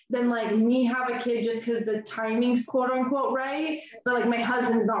birth, than like me have a kid just because the timing's quote unquote right. But like my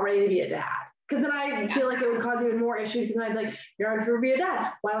husband's not ready to be a dad. Because then I feel like it would cause even more issues because I'd be like, you're not sure to be a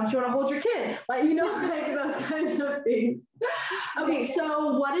dad. Why don't you want to hold your kid? Like, you know, like those kinds of things. Okay,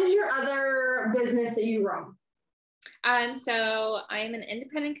 so what is your other business that you run? So I'm an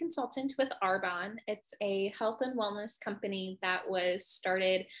independent consultant with Arbonne. It's a health and wellness company that was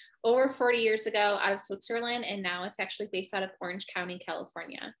started over 40 years ago out of Switzerland, and now it's actually based out of Orange County,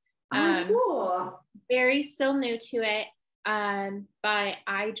 California. Cool. Very still new to it, but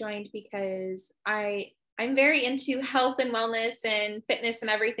I joined because I'm very into health and wellness and fitness and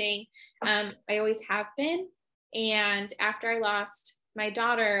everything. I always have been, and after I lost my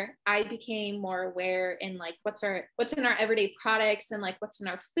daughter, I became more aware in like what's in our everyday products and like what's in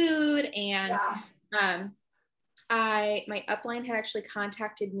our food. And my upline had actually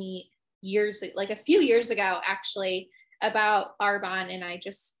contacted me a few years ago actually about Arbonne, and I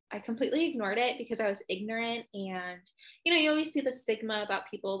completely ignored it because I was ignorant. And you know, you always see the stigma about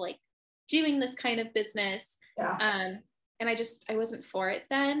people like doing this kind of business. And I wasn't for it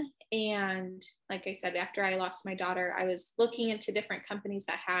then. And like I said, after I lost my daughter, I was looking into different companies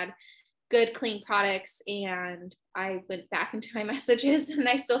that had good, clean products. And I went back into my messages, and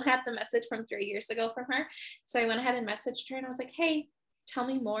I still had the message from 3 years ago from her. So I went ahead and messaged her, and I was like, hey, tell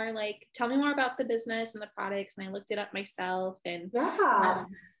me more about the business and the products. And I looked it up myself, and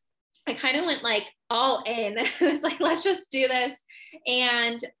I kind of went like all in. I was like, let's just do this.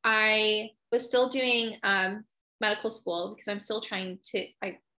 And I was still doing medical school because I'm still trying to,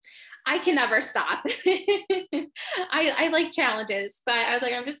 I can never stop. I like challenges, but I was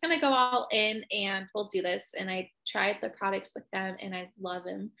like, I'm just going to go all in and we'll do this. And I tried the products with them and I love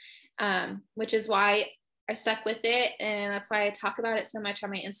them, which is why I stuck with it. And that's why I talk about it so much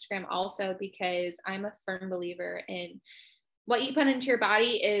on my Instagram also, because I'm a firm believer in what you put into your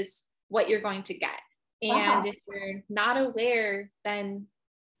body is what you're going to get. And if you're not aware, then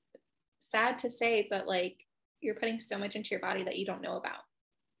sad to say, but like you're putting so much into your body that you don't know about.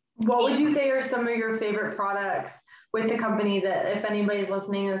 What would you say are some of your favorite products with the company that if anybody's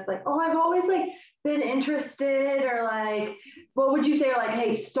listening that's like, oh, I've always like been interested, or like, what would you say? Or like,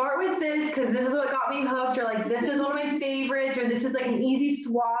 hey, start with this because this is what got me hooked, or like, this is one of my favorites, or this is like an easy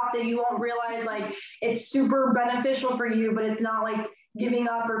swap that you won't realize like it's super beneficial for you, but it's not like giving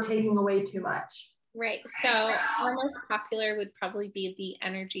up or taking away too much. Right. So our most popular would probably be the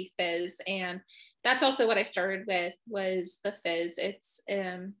Energy Fizz. And that's also what I started with was the Fizz.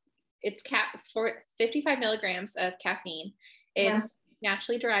 It's for 55 milligrams of caffeine. It's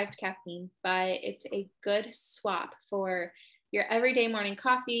naturally derived caffeine, but it's a good swap for your everyday morning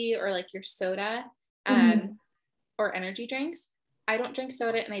coffee or like your soda or energy drinks. I don't drink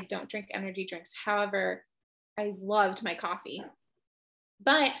soda and I don't drink energy drinks. However, I loved my coffee,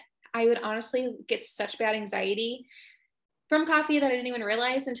 but I would honestly get such bad anxiety from coffee that I didn't even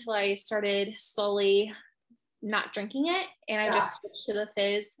realize until I started slowly not drinking it. And I just switched to the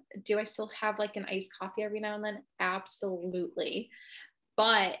Fizz. Do I still have like an iced coffee every now and then? Absolutely.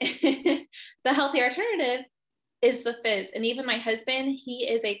 But the healthy alternative is the Fizz. And even my husband, he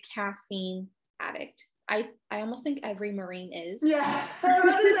is a caffeine addict. I almost think every Marine is. Yeah, I was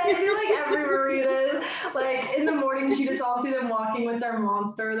about to say, I feel like every Marine is. Like in the mornings, you just all see them walking with their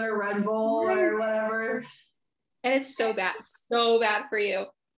Monster, their Red Bull, or whatever. And it's so bad for you.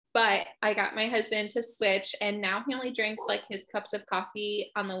 But I got my husband to switch, and now he only drinks like his cups of coffee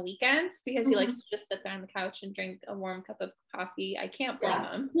on the weekends because he likes to just sit there on the couch and drink a warm cup of coffee. I can't blame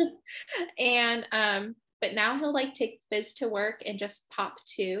him. And but now he'll like take Fizz to work and just pop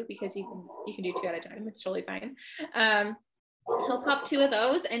 2 because you can do 2 at a time. It's totally fine. He'll pop 2 of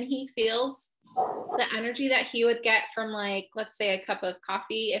those and he feels the energy that he would get from like, let's say a cup of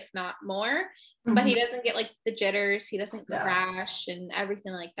coffee, if not more, but he doesn't get like the jitters. He doesn't crash and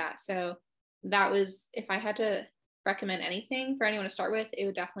everything like that. So that was, if I had to recommend anything for anyone to start with, it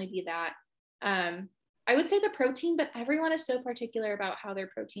would definitely be that. I would say the protein, but everyone is so particular about how their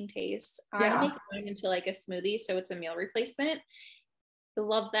protein tastes. I make mine into like a smoothie, so it's a meal replacement. I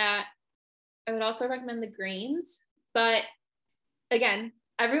love that. I would also recommend the greens, but again,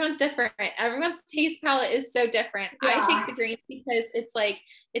 everyone's different. Everyone's taste palette is so different. I take the greens because it's like,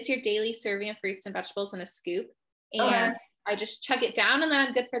 it's your daily serving of fruits and vegetables in a scoop. And I just chug it down and then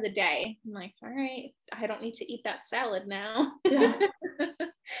I'm good for the day. I'm like, all right, I don't need to eat that salad now.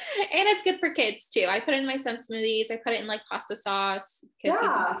 And it's good for kids too. I put it in my son's smoothies. I put it in like pasta sauce because he's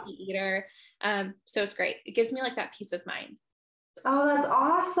a picky eater. So it's great. It gives me like that peace of mind. Oh, that's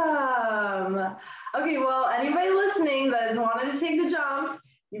awesome. Okay, well, anybody listening that has wanted to take the jump,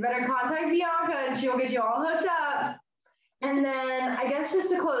 you better contact Bianca and she will get you all hooked up. And then I guess just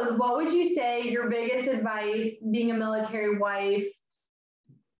to close, what would you say your biggest advice being a military wife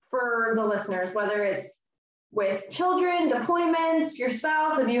for the listeners, whether it's with children, deployments, your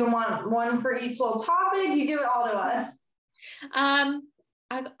spouse, if you want one for each little topic, you give it all to us.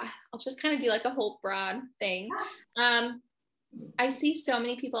 I'll just kind of do like a whole broad thing. I see so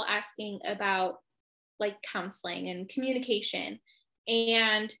many people asking about like counseling and communication,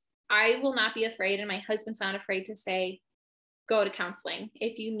 and I will not be afraid, and my husband's not afraid to say, go to counseling.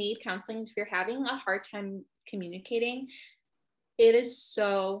 If you need counseling, if you're having a hard time communicating, it is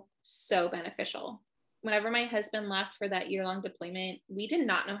so, so beneficial. Whenever my husband left for that year-long deployment, we did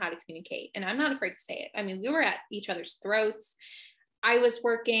not know how to communicate, and I'm not afraid to say it. I mean, we were at each other's throats. I was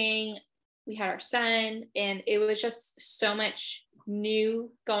working, we had our son, and it was just so much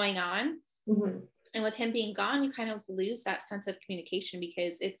new going on. Mm-hmm. And with him being gone, you kind of lose that sense of communication,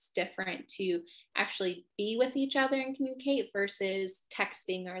 because it's different to actually be with each other and communicate versus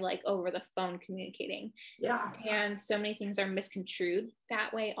texting or like over the phone communicating. Yeah. And so many things are misconstrued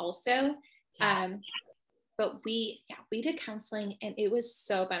that way also. But we did counseling, and it was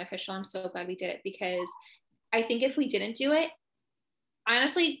so beneficial. I'm so glad we did it, because I think if we didn't do it, I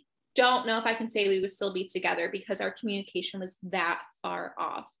honestly don't know if I can say we would still be together, because our communication was that far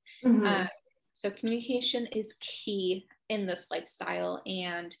off. Mm-hmm. So communication is key in this lifestyle.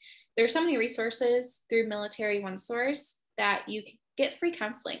 And there's so many resources through Military One Source that you can get free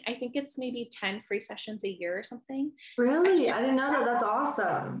counseling. I think it's maybe 10 free sessions a year or something. Really? I didn't know that. That's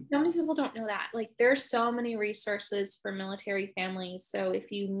awesome. So many people don't know that. Like, there's so many resources for military families. So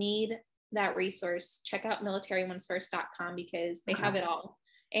if you need that resource, check out militaryOneSource.com, because they have it all,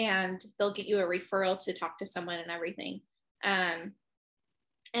 and they'll get you a referral to talk to someone and everything.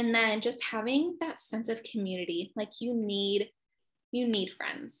 And then just having that sense of community, like you need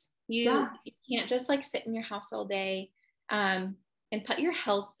friends. You can't just like sit in your house all day, and put your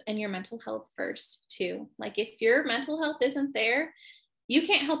health and your mental health first too. Like, if your mental health isn't there, you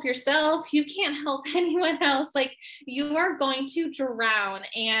can't help yourself. You can't help anyone else. Like, you are going to drown.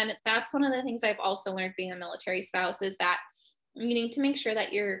 And that's one of the things I've also learned being a military spouse, is that you need to make sure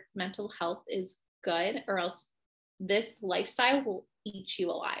that your mental health is good, or else this lifestyle will eat you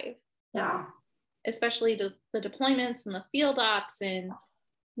alive. Yeah. Especially the deployments and the field ops and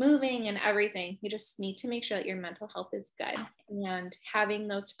moving and everything. You just need to make sure that your mental health is good, and having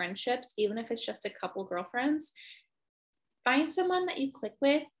those friendships, even if it's just a couple girlfriends, find someone that you click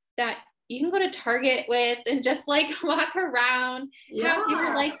with, that you can go to Target with and just like walk around, have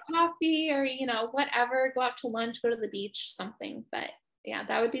your like coffee, or, you know, whatever, go out to lunch, go to the beach, something. But yeah,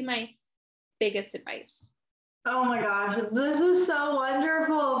 that would be my biggest advice. Oh my gosh, this is so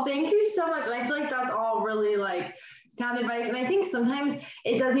wonderful. Thank you so much. And I feel like that's all really like sound advice. And I think sometimes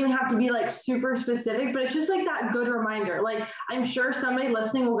it doesn't even have to be like super specific, but it's just like that good reminder. Like, I'm sure somebody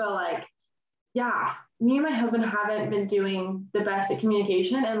listening will go like, yeah, me and my husband haven't been doing the best at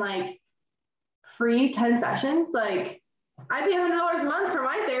communication, and like free 10 sessions, like I pay $100 a month for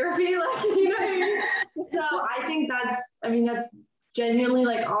my therapy. Like, you know what I mean? So I think that's genuinely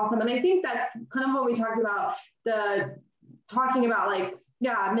like awesome. And I think that's kind of what we talked about, talking about like,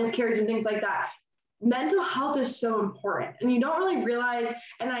 miscarriage and things like that. Mental health is so important, and you don't really realize,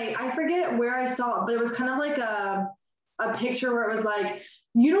 and I forget where I saw it, but it was kind of like a picture where it was like,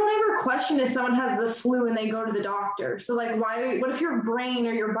 you don't ever question if someone has the flu and they go to the doctor. So like, what if your brain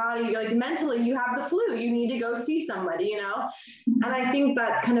or your body, like mentally you have the flu, you need to go see somebody, you know? And I think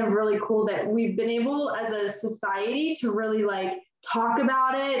that's kind of really cool that we've been able as a society to really like talk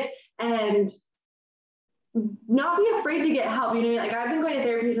about it and not be afraid to get help. You know, like I've been going to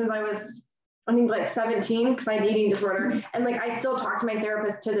therapy since I was, I think like 17, because I had eating disorder. And like, I still talk to my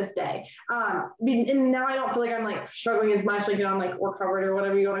therapist to this day. And now I don't feel like I'm like struggling as much, like, you know, I'm like recovered or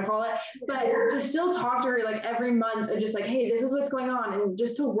whatever you want to call it, but to still talk to her like every month and just like, hey, this is what's going on. And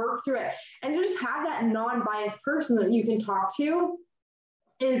just to work through it and to just have that non-biased person that you can talk to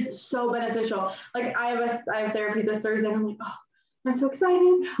is so beneficial. Like I have therapy this Thursday, and I'm like, oh, I'm so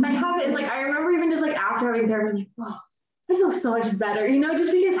excited. I have it. And like, I remember even just like after having therapy, I'm like, oh, I feel so much better, you know,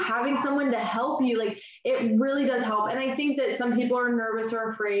 just because having someone to help you, like it really does help. And I think that some people are nervous or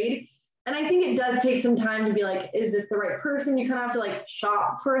afraid. And I think it does take some time to be like, is this the right person? You kind of have to like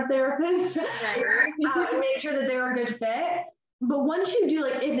shop for a therapist, and make sure that they're a good fit. But once you do,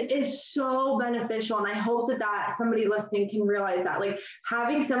 like, it is so beneficial. And I hope that somebody listening can realize that, like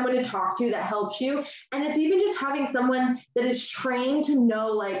having someone to talk to that helps you. And it's even just having someone that is trained to know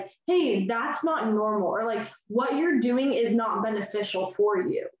like, hey, that's not normal, or like what you're doing is not beneficial for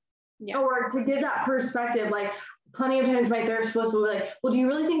you. Yeah. Or to give that perspective, like plenty of times my therapist will be like, well, do you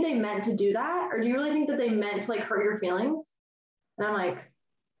really think they meant to do that? Or do you really think that they meant to like hurt your feelings? And I'm like,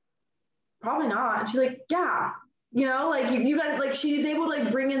 probably not. And she's like, yeah. You know, like you got like she's able to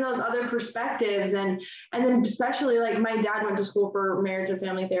like bring in those other perspectives, and then especially like my dad went to school for marriage and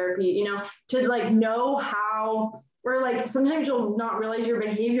family therapy, you know, to like know how, or like sometimes you'll not realize your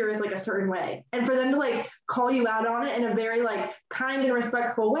behavior is like a certain way, and for them to like call you out on it in a very like kind and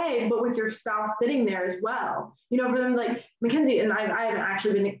respectful way, but with your spouse sitting there as well, you know, for them like Mackenzie and I haven't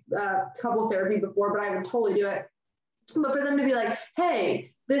actually been couples therapy before, but I would totally do it, but for them to be like,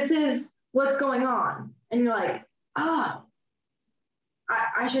 hey, this is what's going on, and you're like, oh,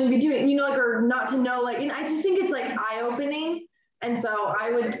 I shouldn't be doing, you know, like, or not to know, like, and I just think it's like eye-opening. And so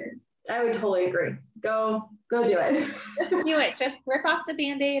I would totally agree. Go do it. Just do it. Just rip off the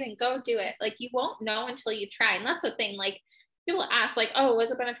Band-Aid and go do it. Like, you won't know until you try. And that's the thing. Like, people ask like, oh,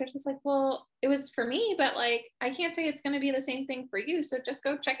 was it beneficial? It's like, well, it was for me, but like, I can't say it's going to be the same thing for you. So just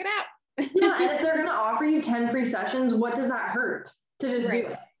go check it out. Yeah. And if they're going to offer you 10 free sessions, what does that hurt to just do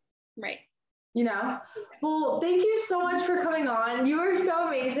it? Right. You know, well, thank you so much for coming on. You are so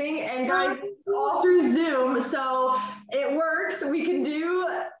amazing. And guys, all through Zoom. So it works. We can do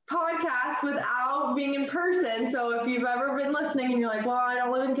podcasts without being in person. So if you've ever been listening and you're like, well, I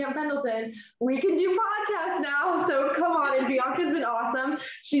don't live in Camp Pendleton, we can do podcasts now. So come on. And Bianca's been awesome.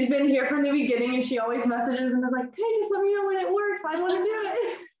 She's been here from the beginning, and she always messages and is like, hey, just let me know when it works. I want to do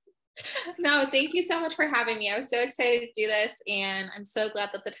it. No, thank you so much for having me. I was so excited to do this, and I'm so glad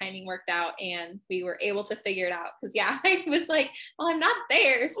that the timing worked out and we were able to figure it out. Because yeah, I was like, well, I'm not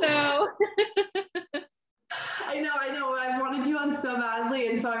there. So I know. I wanted you on so badly.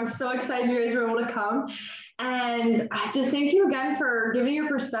 And so I'm so excited you guys were able to come. And I just thank you again for giving your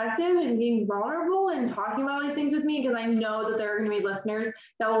perspective and being vulnerable and talking about all these things with me, because I know that there are going to be listeners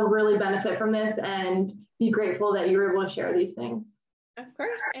that will really benefit from this and be grateful that you were able to share these things. of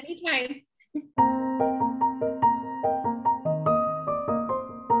course, anytime.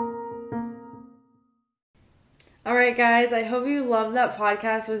 All right, guys, I hope you loved that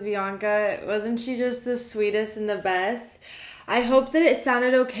podcast with Bianca. Wasn't she just the sweetest and the best? I hope that it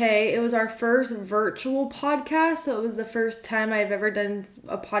sounded okay. It was our first virtual podcast, so it was the first time I've ever done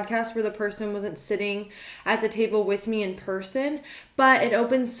a podcast where the person wasn't sitting at the table with me in person, but it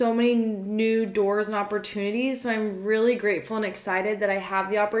opened so many new doors and opportunities, so I'm really grateful and excited that I have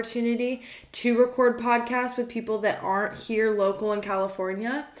the opportunity to record podcasts with people that aren't here local in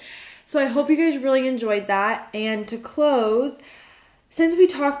California. So I hope you guys really enjoyed that. And to close, since we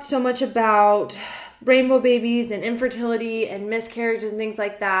talked so much about rainbow babies and infertility and miscarriages and things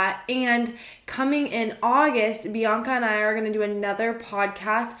like that, and coming in August, Bianca and I are going to do another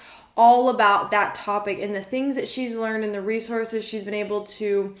podcast all about that topic and the things that she's learned and the resources she's been able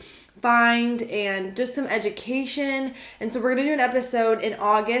to find and just some education. And so we're going to do an episode in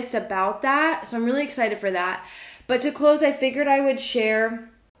August about that. So I'm really excited for that. But to close, I figured I would share.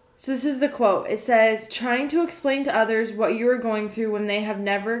 So this is the quote. It says, trying to explain to others what you are going through when they have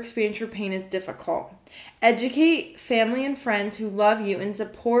never experienced your pain is difficult. Educate family and friends who love you and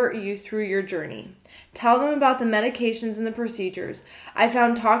support you through your journey. Tell them about the medications and the procedures. I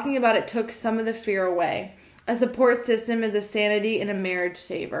found talking about it took some of the fear away. A support system is a sanity and a marriage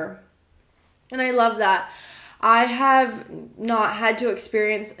saver. And I love that. I have not had to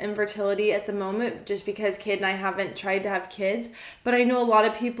experience infertility at the moment just because Kate and I haven't tried to have kids. But I know a lot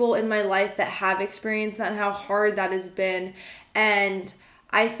of people in my life that have experienced that and how hard that has been. And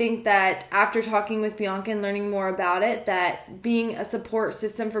I think that after talking with Bianca and learning more about it, that being a support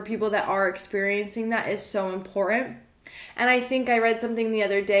system for people that are experiencing that is so important. And I think I read something the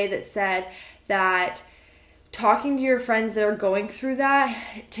other day that said that talking to your friends that are going through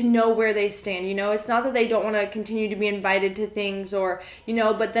that, to know where they stand. You know, it's not that they don't want to continue to be invited to things or, you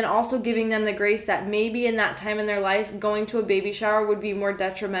know, but then also giving them the grace that maybe in that time in their life, going to a baby shower would be more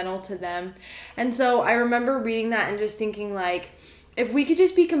detrimental to them. And so I remember reading that and just thinking like, if we could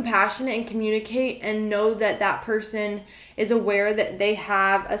just be compassionate and communicate and know that that person is aware that they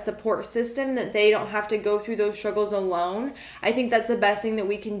have a support system, that they don't have to go through those struggles alone, I think that's the best thing that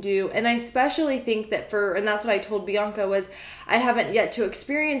we can do. And I especially think that and that's what I told Bianca, was I haven't yet to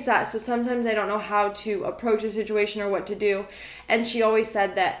experience that. So sometimes I don't know how to approach a situation or what to do. And she always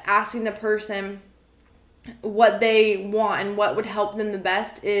said that asking the person what they want and what would help them the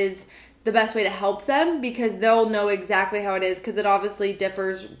best is the best way to help them, because they'll know exactly how it is, because it obviously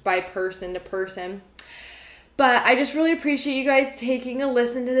differs by person to person. But I just really appreciate you guys taking a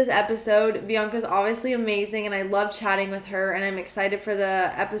listen to this episode. Bianca's obviously amazing, and I love chatting with her, and I'm excited for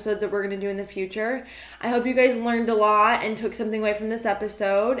the episodes that we're going to do in the future. I hope you guys learned a lot and took something away from this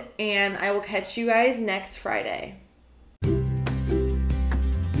episode, and I will catch you guys next Friday.